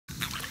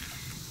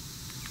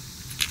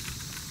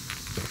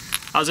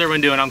How's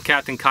everyone doing? I'm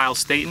Captain Kyle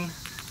Staton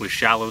with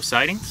Shallow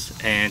Sightings,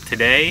 and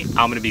today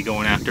I'm going to be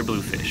going after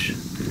bluefish.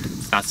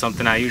 It's not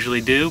something I usually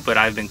do, but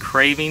I've been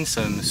craving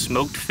some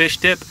smoked fish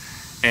dip,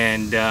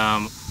 and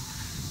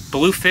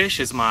bluefish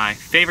is my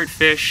favorite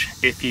fish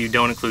if you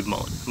don't include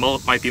mullet.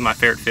 Mullet might be my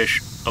favorite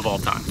fish of all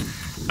time.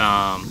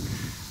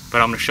 But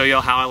I'm going to show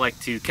you how I like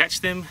to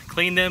catch them,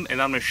 clean them, and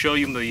I'm going to show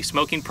you the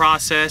smoking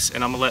process,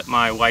 and I'm going to let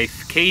my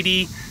wife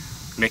Katie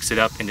mix it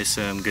up into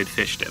some good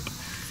fish dip.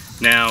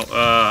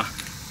 Now,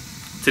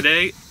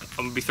 today I'm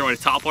going to be throwing a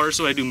topwater,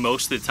 so I do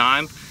most of the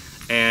time,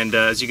 and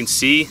as you can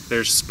see,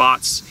 there's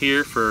spots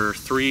here for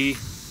 3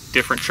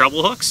 different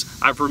treble hooks.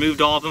 I've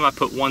removed all of them. I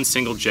put one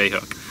single J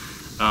hook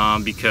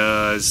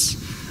because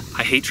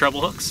I hate treble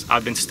hooks.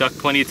 I've been stuck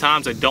plenty of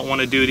times. I don't want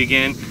to do it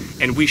again,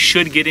 and we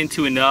should get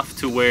into enough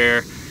to where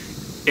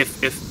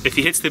if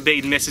he hits the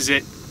bait and misses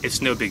it,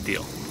 it's no big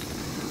deal.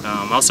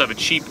 I also have a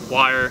cheap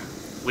wire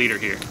leader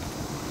here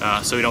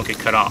so we don't get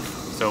cut off.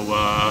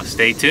 So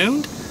stay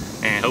tuned,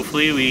 and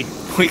hopefully we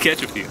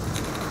catch a few.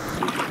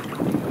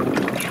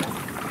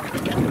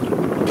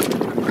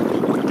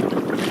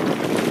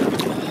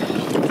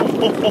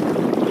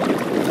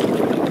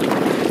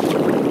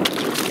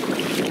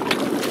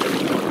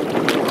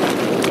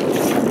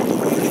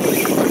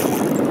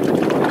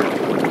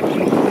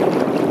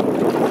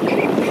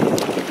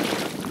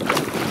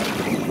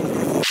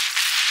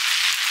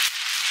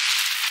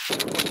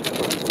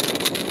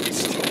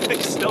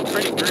 He's still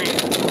pretty green.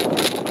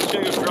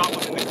 Should go drop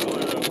him in the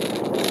cooler though.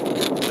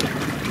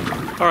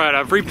 Alright,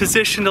 I've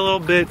repositioned a little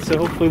bit, so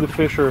hopefully the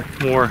fish are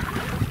more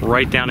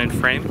right down in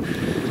frame.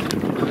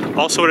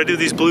 Also, what I do with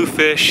these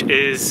bluefish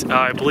is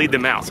I bleed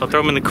them out. So I'll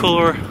throw them in the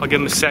cooler, I'll give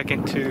them a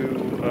second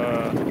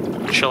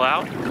to chill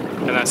out,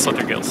 and then I slit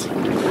their gills.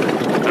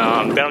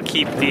 That'll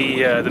keep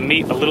the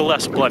meat a little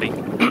less bloody.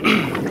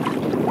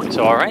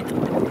 So alright,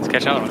 let's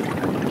catch another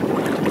one.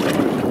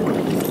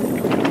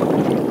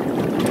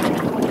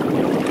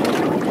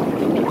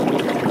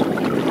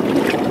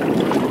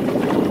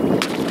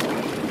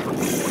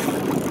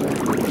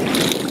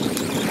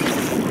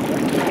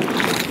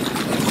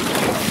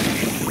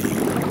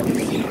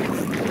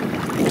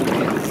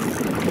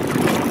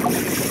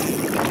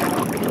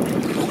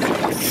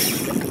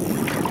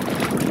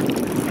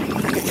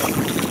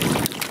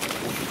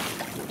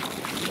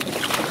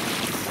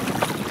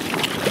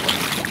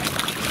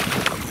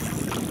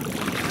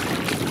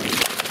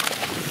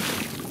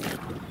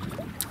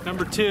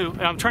 Number 2,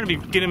 and I'm trying to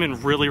get them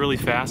in really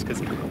fast,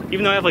 because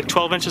even though I have like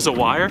 12 inches of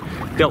wire,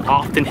 they'll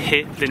often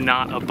hit the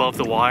knot above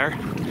the wire.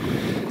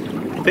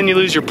 Then you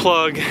lose your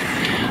plug,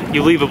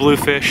 you leave a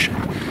bluefish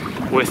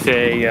with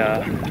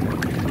a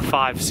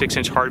 5-6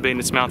 inch hard bait in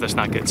its mouth. That's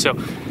not good. So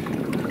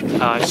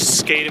just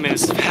skate them in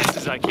as fast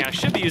as I can. I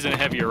should be using a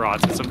heavier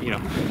rod, since I'm,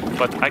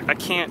 but I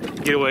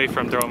can't get away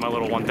from throwing my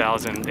little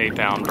 1,000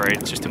 8-pound braid.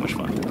 It's just too much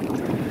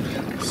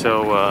fun.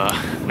 So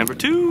number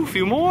 2, a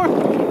few more.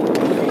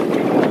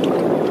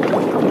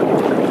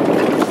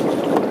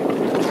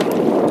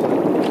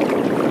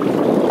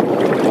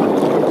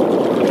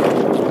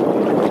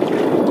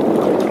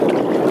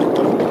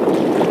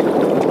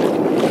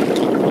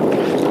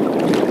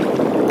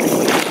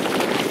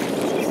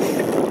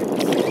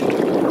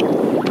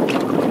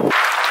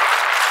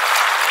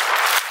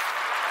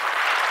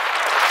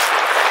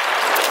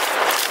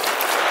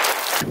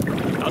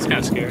 That was kind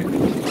of scary.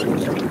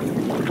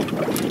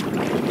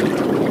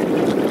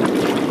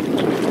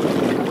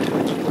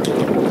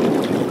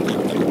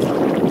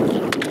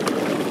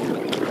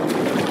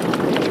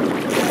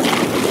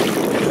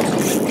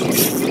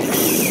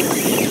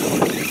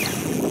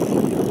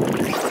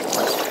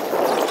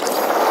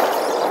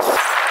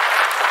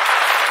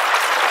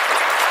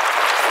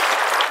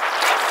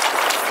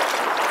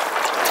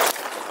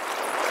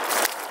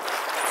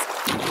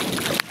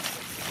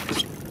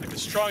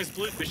 Strongest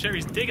bluefish ever.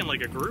 He's digging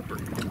like a grouper.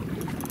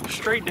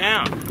 Straight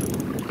down.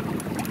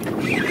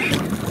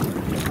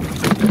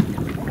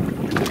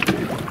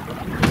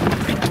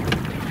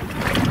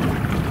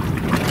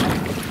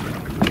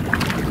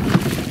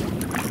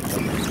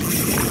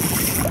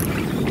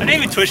 I didn't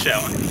even twitch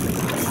that one.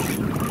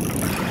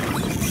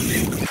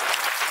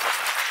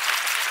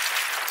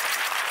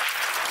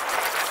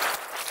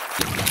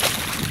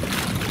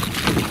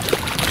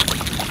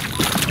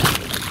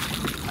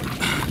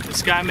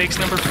 This guy makes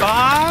number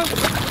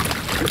 5.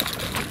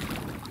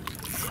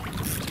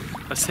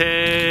 Let's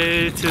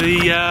head to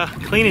the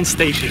cleaning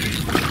station.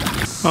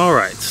 All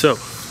right, so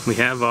we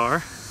have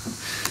our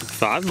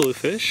 5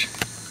 bluefish,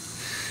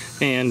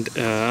 and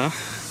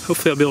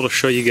hopefully I'll be able to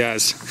show you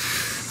guys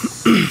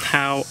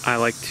how I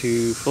like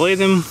to fillet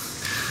them,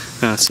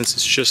 since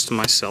it's just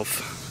myself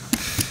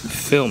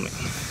filming.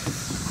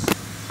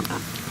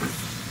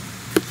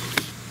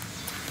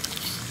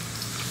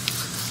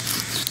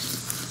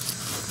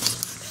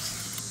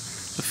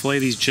 I fillet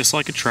these just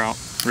like a trout,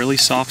 really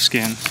soft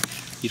skin.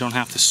 You don't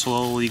have to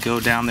slowly go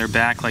down their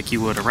back like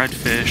you would a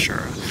redfish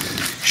or a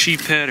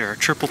sheephead or a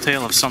triple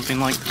tail of something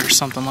like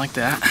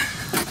that.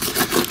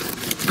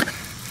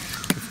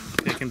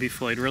 It can be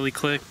filleted really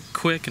quick,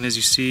 and as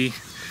you see,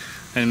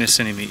 I didn't miss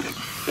any meat.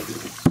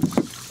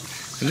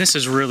 And this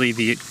is really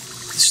the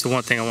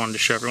one thing I wanted to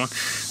show everyone.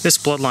 This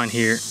bloodline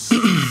here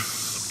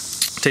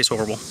tastes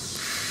horrible.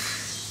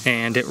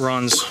 And it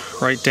runs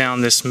right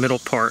down this middle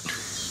part.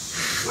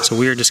 So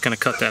we are just going to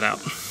cut that out.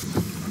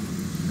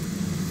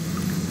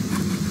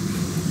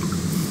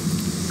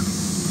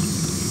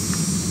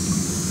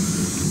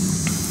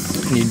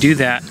 And you do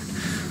that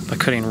by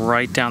cutting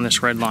right down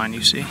this red line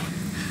you see.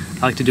 I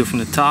like to do it from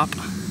the top.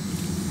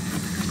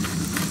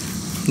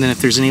 And then if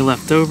there's any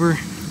left over,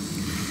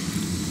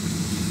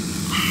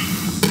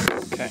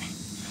 okay.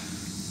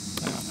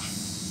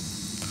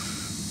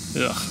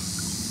 Ugh.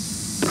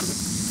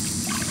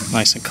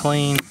 Nice and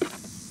clean.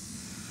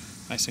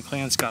 Nice and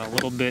clean. It's got a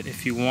little bit,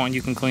 if you want,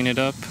 you can clean it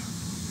up.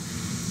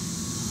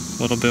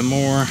 A little bit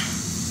more.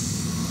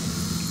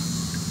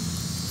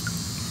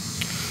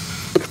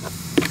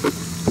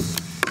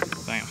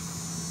 Bam.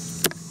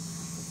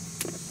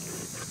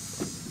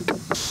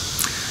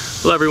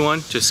 Hello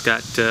everyone, just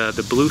got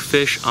the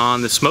bluefish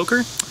on the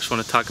smoker. I just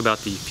want to talk about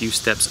the few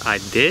steps I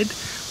did.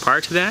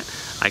 Prior to that,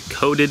 I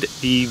coated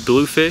the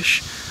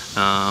bluefish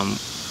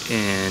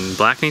in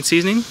blackening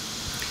seasoning.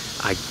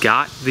 I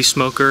got the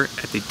smoker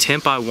at the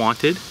temp I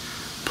wanted,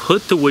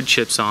 put the wood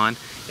chips on,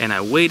 and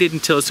I waited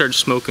until it started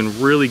smoking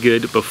really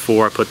good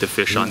before I put the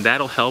fish on.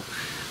 That'll help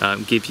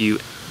give you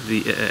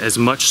as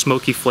much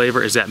smoky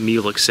flavor as that meat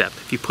will accept.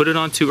 If you put it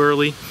on too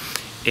early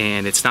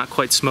and it's not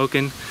quite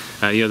smoking,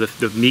 you know,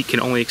 the meat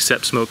can only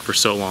accept smoke for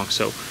so long.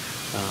 So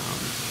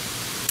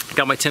I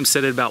got my temp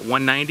set at about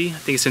 190. I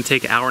think it's gonna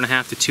take 1.5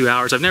 hours to 2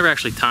 hours. I've never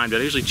actually timed it.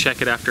 I usually check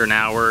it after an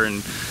hour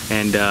and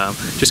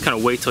just kind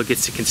of wait till it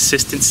gets the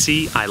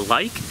consistency I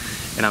like.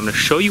 And I'm gonna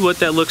show you what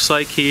that looks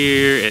like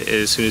here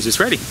as soon as it's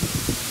ready.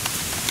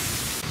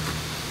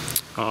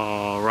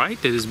 All right,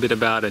 it has been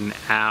about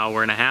 1.5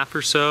 hours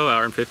or so, 1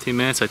 hour and 15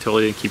 minutes. I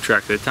totally didn't keep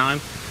track of the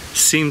time.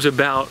 Seems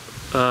about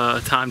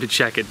time to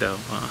check it though.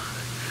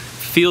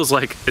 Feels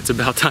like it's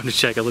about time to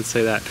check it, let's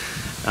say that.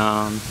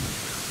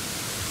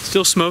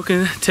 Still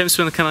smoking. Temp's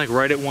been kind of like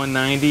right at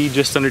 190,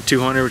 just under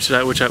 200,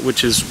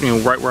 which is you know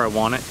right where I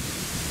want it.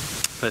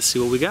 Let's see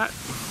what we got.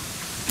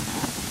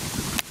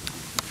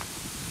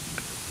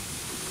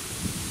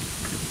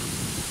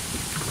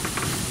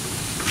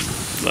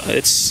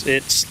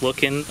 It's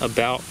looking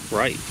about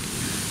right.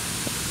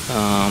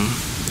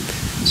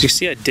 As you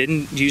see, I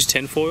didn't use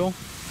tinfoil.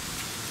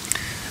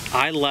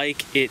 I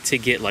like it to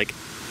get like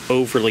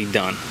overly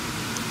done.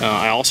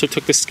 I also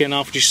took the skin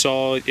off, which you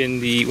saw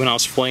in when I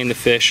was filleting the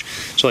fish.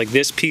 So like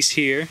this piece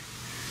here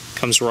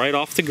comes right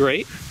off the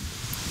grate,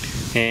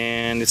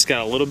 and it's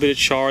got a little bit of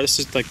char. This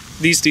is like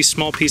these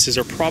small pieces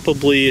are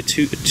probably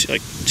too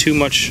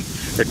much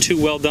or too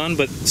well done,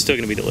 but it's still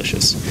going to be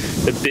delicious.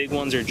 The big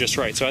ones are just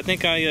right. So I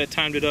think I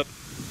timed it up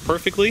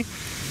perfectly.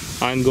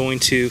 I'm going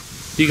to,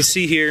 you can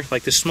see here,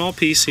 like the small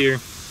piece here,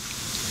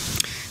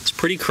 it's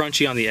pretty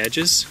crunchy on the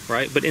edges,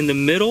 right? But in the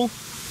middle,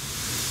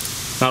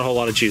 not a whole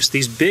lot of juice.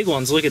 These big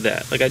ones, look at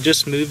that. Like I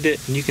just moved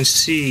it and you can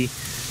see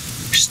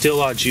there's still a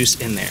lot of juice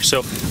in there.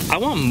 So I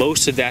want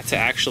most of that to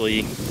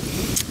actually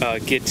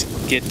get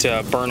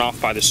burned off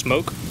by the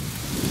smoke.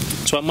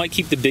 So I might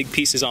keep the big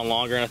pieces on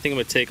longer, and I think I'm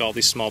gonna take all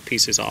these small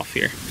pieces off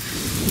here.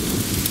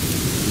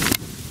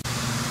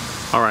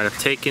 All right, I've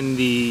taken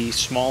the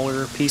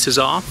smaller pieces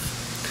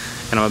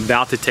off, and I'm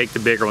about to take the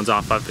bigger ones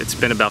off. It's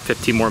been about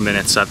 15 more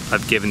minutes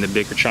I've given the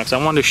bigger chunks.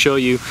 I wanted to show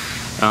you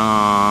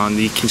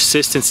the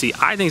consistency.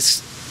 I think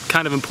it's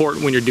kind of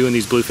important when you're doing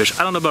these bluefish.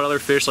 I don't know about other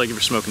fish, like if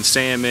you're smoking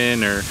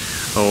salmon or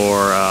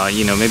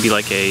you know, maybe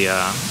like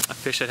a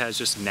fish that has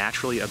just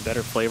naturally a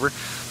better flavor.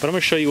 But I'm gonna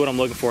show you what I'm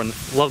looking for, and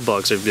the love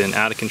bugs have been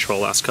out of control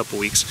the last couple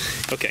weeks.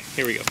 Okay,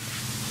 here we go.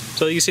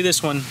 So you see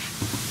this one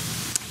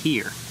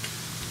here.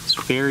 It's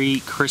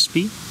very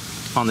crispy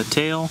on the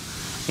tail,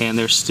 and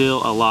there's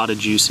still a lot of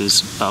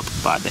juices up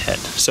by the head.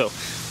 So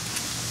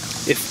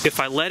if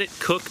I let it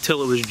cook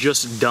till it was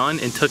just done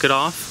and took it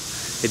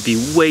off, it'd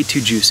be way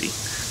too juicy.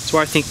 That's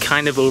why I think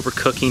kind of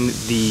overcooking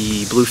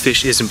the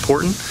bluefish is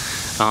important,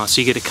 so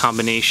you get a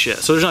combination.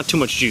 So there's not too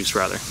much juice,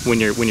 rather,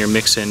 when you're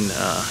mixing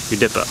your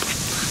dip up.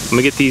 I'm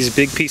gonna get these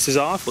big pieces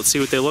off. Let's see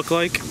what they look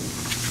like.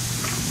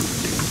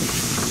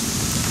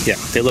 Yeah,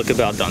 they look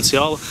about done. See,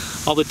 all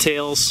the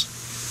tails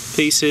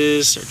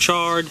pieces are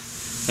charred,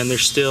 and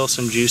there's still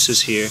some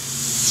juices here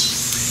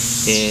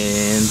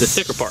in the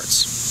thicker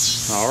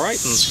parts. All right,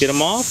 let's get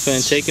them off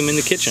and take them in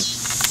the kitchen.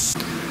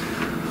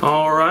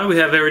 All right, we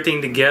have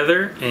everything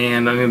together,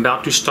 and I'm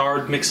about to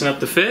start mixing up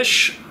the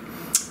fish.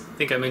 I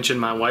think I mentioned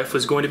my wife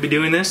was going to be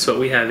doing this, but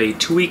we have a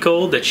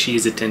 2-week-old that she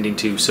is attending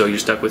to, so you're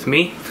stuck with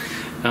me.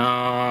 Here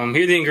are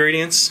the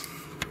ingredients.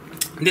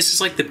 This is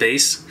like the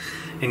base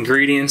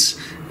ingredients.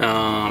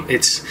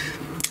 It's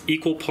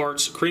equal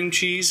parts cream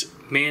cheese,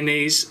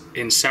 mayonnaise,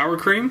 and sour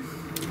cream.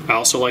 I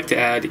also like to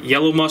add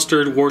yellow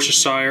mustard,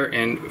 Worcestershire,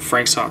 and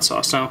Frank's hot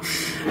sauce. Now,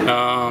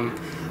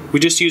 we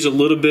just use a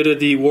little bit of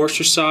the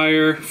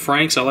Worcestershire.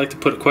 Frank's, I like to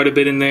put quite a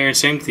bit in there, and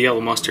same with the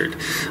yellow mustard.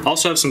 I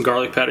also have some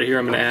garlic powder here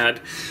I'm going to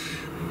add.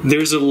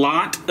 There's a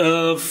lot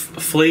of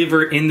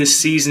flavor in the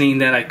seasoning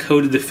that I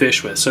coated the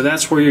fish with. So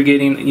that's where you're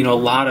getting, you know, a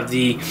lot of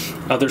the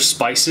other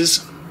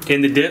spices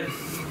in the dip.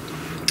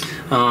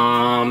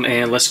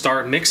 And let's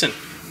start mixing.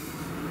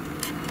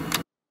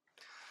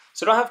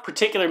 So I don't have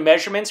particular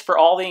measurements for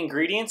all the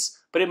ingredients,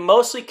 but it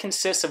mostly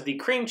consists of the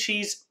cream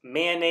cheese,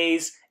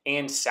 mayonnaise,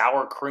 and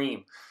sour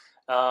cream.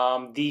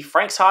 The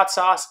Frank's hot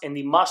sauce and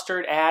the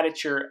mustard, add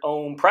at your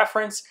own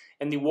preference.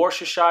 And the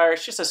Worcestershire,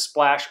 it's just a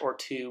splash or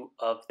two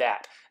of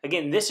that.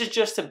 Again, this is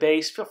just a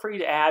base. Feel free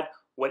to add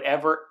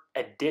whatever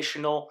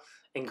additional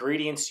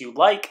ingredients you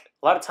like.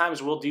 A lot of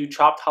times we'll do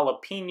chopped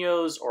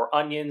jalapenos or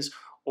onions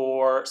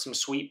or some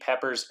sweet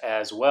peppers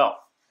as well.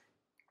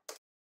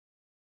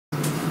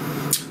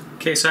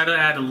 Okay, so I had to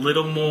add a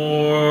little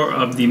more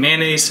of the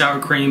mayonnaise, sour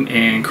cream,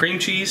 and cream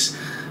cheese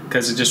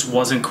because it just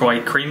wasn't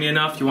quite creamy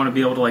enough. You want to be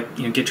able to, like,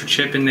 you know, get your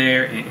chip in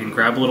there and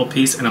grab a little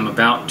piece, and I'm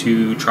about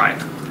to try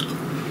it.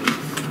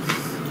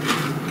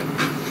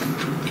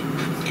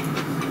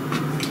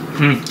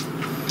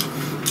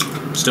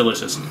 It's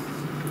delicious.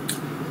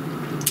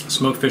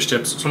 Smoked fish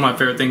tips, it's one of my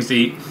favorite things to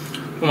eat.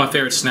 One of my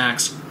favorite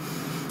snacks.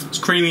 It's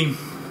creamy,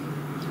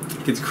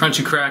 gets a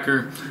crunchy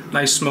cracker,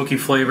 nice smoky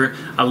flavor.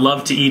 I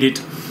love to eat it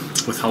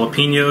with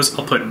jalapenos.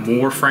 I'll put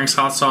more Frank's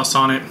hot sauce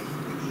on it.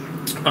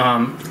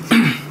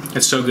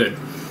 It's so good.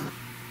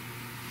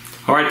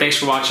 Alright, thanks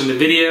for watching the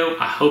video.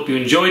 I hope you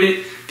enjoyed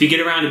it. If you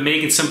get around to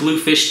making some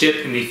bluefish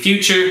dip in the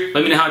future,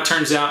 let me know how it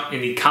turns out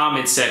in the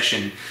comments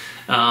section.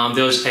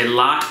 There's a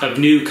lot of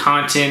new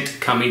content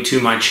coming to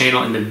my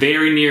channel in the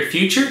very near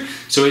future.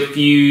 So if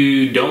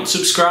you don't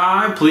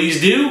subscribe, please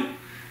do.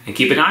 And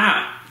keep an eye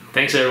out.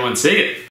 Thanks everyone. See ya.